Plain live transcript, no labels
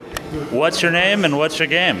What's your name and what's your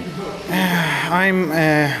game? I'm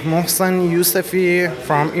Mosan Yusefi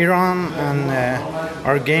from Iran, and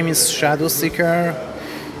our game is Shadow Seeker.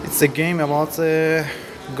 It's a game about a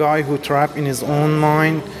guy who trapped in his own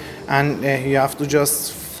mind, and you have to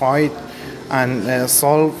just fight and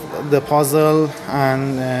solve the puzzle,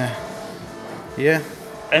 and yeah.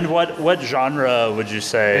 And what genre would you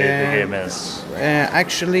say the game is?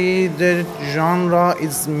 Actually, the genre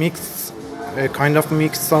is mixed, kind of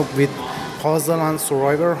mixed up with puzzle and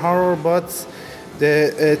survival horror, but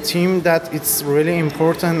the theme that it's really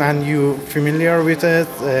important and you familiar with it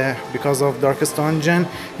because of Darkest Dungeon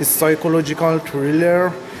is psychological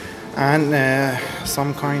thriller and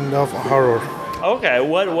some kind of horror. Okay,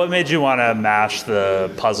 what made you want to mash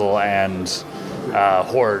the puzzle and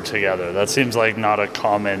horror together? That seems like not a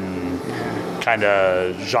common kind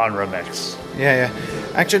of genre mix. Yeah.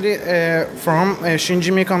 Actually, from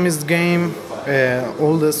Shinji Mikami's game,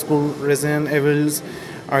 old school Resident Evils,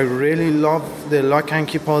 I really love the lock and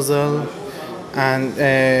key puzzle, and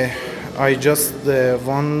I just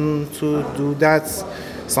want to do that,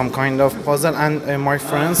 some kind of puzzle. And my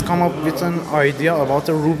friends come up with an idea about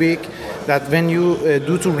a Rubik that when you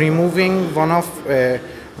do to removing one of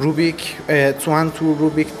Rubik, 2 and 2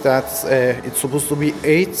 Rubik, that it's supposed to be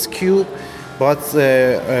 8 cube, but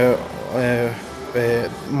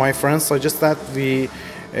my friends suggest that we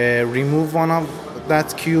remove one of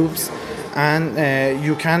that cubes, and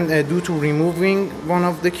you can do to removing one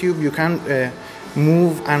of the cube, you can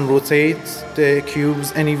move and rotate the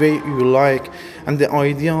cubes any way you like. And the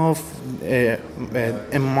idea of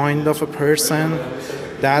a mind of a person,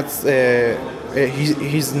 that's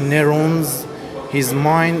his neurons, his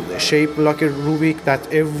mind shaped like a Rubik,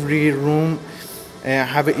 that every room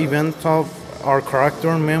have an event of our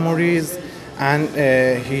character memories, and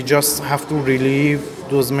he just have to relive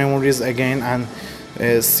those memories again and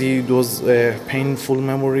see those painful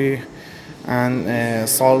memory and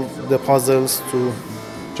solve the puzzles to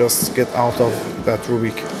just get out of that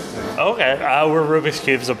Rubik. Okay, were Rubik's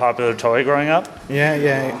Cubes a popular toy growing up?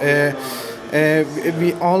 Yeah.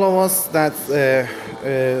 We all of us that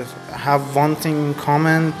have one thing in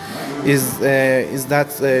common is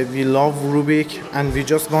that we love Rubik, and we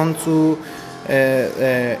just want to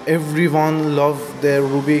everyone love the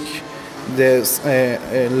Rubik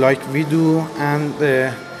like we do, and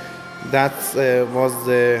that was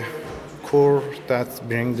the core that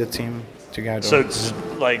bring the team together. So it's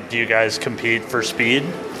like, do you guys compete for speed?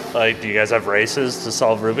 Like, do you guys have races to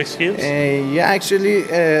solve Rubik's Cubes? Yeah, actually,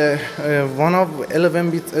 one of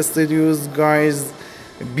 11-bit studios guys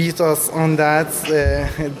beat us on that.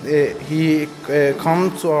 He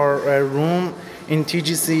come to our room in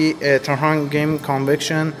TGC Tehran Game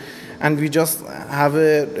Convention, and we just have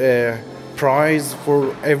a prize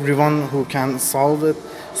for everyone who can solve it.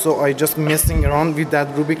 So I just messing around with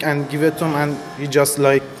that Rubik and give it to him, and he just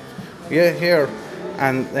like, yeah, here,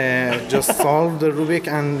 and just solved the Rubik,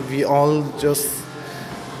 and we all just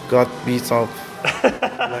got beat up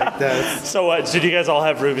like that. So do you guys all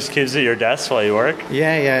have Rubik's Cubes at your desk while you work?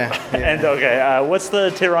 Yeah. And okay, what's the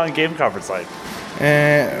Tehran Game Conference like?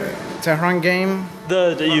 Tehran Game.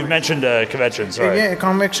 You mentioned a convention, sorry. Yeah,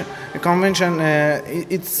 a convention.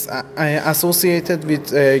 It's associated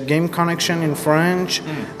with Game Connection in French,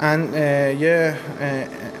 and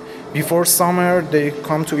before summer they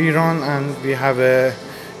come to Iran, and we have a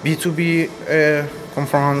B2B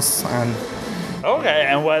conference. And okay,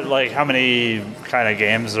 and how many kind of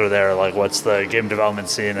games are there? Like, what's the game development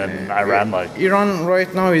scene in Iran like? Iran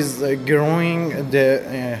right now is growing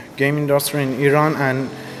the game industry in Iran, and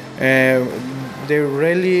they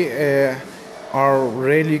really are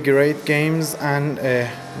really great games. And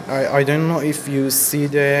I don't know if you see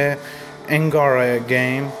the Angara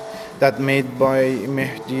game that made by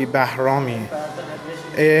Mehdi Bahrami.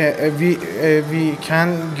 We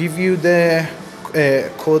can give you the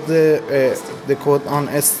code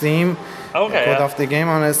on Steam. Okay. Code of the game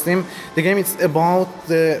on Steam. The game is about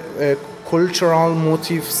the cultural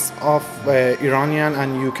motifs of Iranian,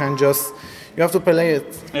 and you have to play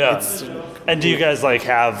it. Yeah. And do you guys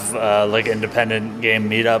have independent game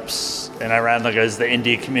meetups in Iran? Like, is the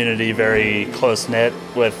indie community very close knit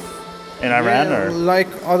in Iran? Yeah, or like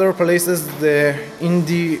other places, the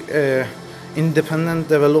indie independent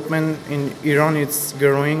development in Iran it's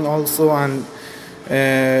growing also, and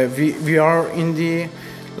we are indie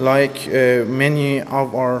like many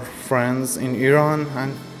of our friends in Iran,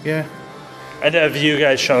 and yeah. And have you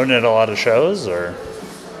guys shown at a lot of shows, or?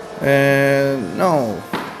 No.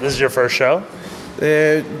 This is your first show?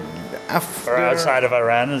 After, or outside of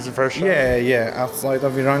Iran is the first show? Yeah. Outside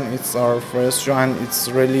of Iran, it's our first show, and it's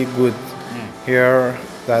really good here.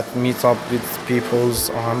 that meet up with peoples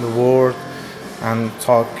around the world and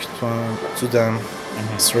talk to them.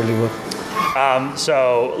 It's really good.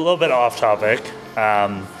 So a little bit off topic.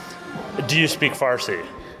 Do you speak Farsi?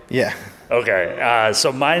 Yeah. Okay.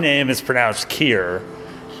 So my name is pronounced Kir.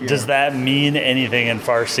 Does that mean anything in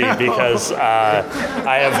Farsi? Because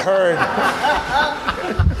I have heard,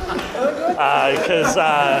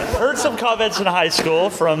 heard some comments in high school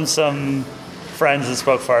from some friends that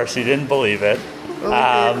spoke Farsi, didn't believe it.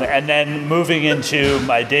 And then moving into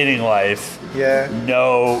my dating life,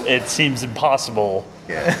 no, it seems impossible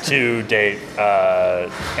to date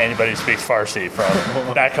anybody who speaks Farsi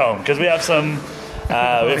from back home. Because we have some, we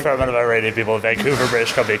have a fair amount of Iranian people in Vancouver,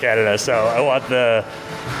 British Columbia, Canada. So I want the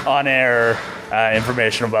on-air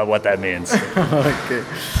information about what that means. Okay.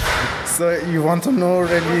 So you want to know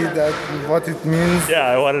really that what it means? Yeah,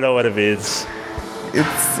 I want to know what it means.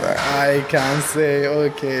 I can't say,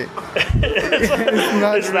 okay.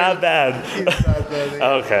 It's not bad. It's not bad.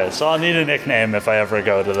 Okay, so I'll need a nickname if I ever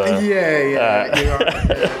go to the...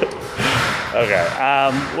 Okay,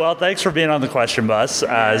 well, thanks for being on the question bus.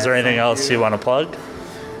 Is there anything else you want to plug?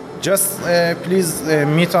 Just please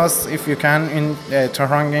meet us if you can in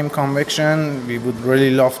Tehran Game Convention. We would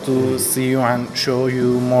really love to see you and show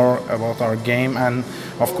you more about our game and,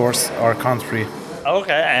 of course, our country.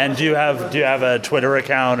 Okay, and do you have a Twitter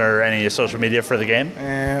account or any social media for the game?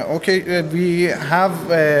 We have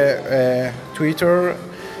Twitter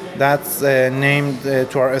that's named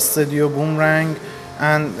to our studio Boomerang,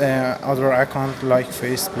 and other account like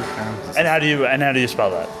Facebook. And how do you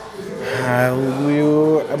spell that?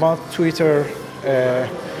 About Twitter,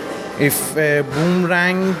 if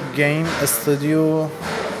Boomerang Game Studio,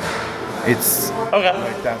 it's okay.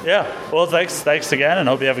 Like that. Yeah. Well, thanks again, and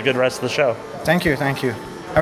hope you have a good rest of the show. Thank you.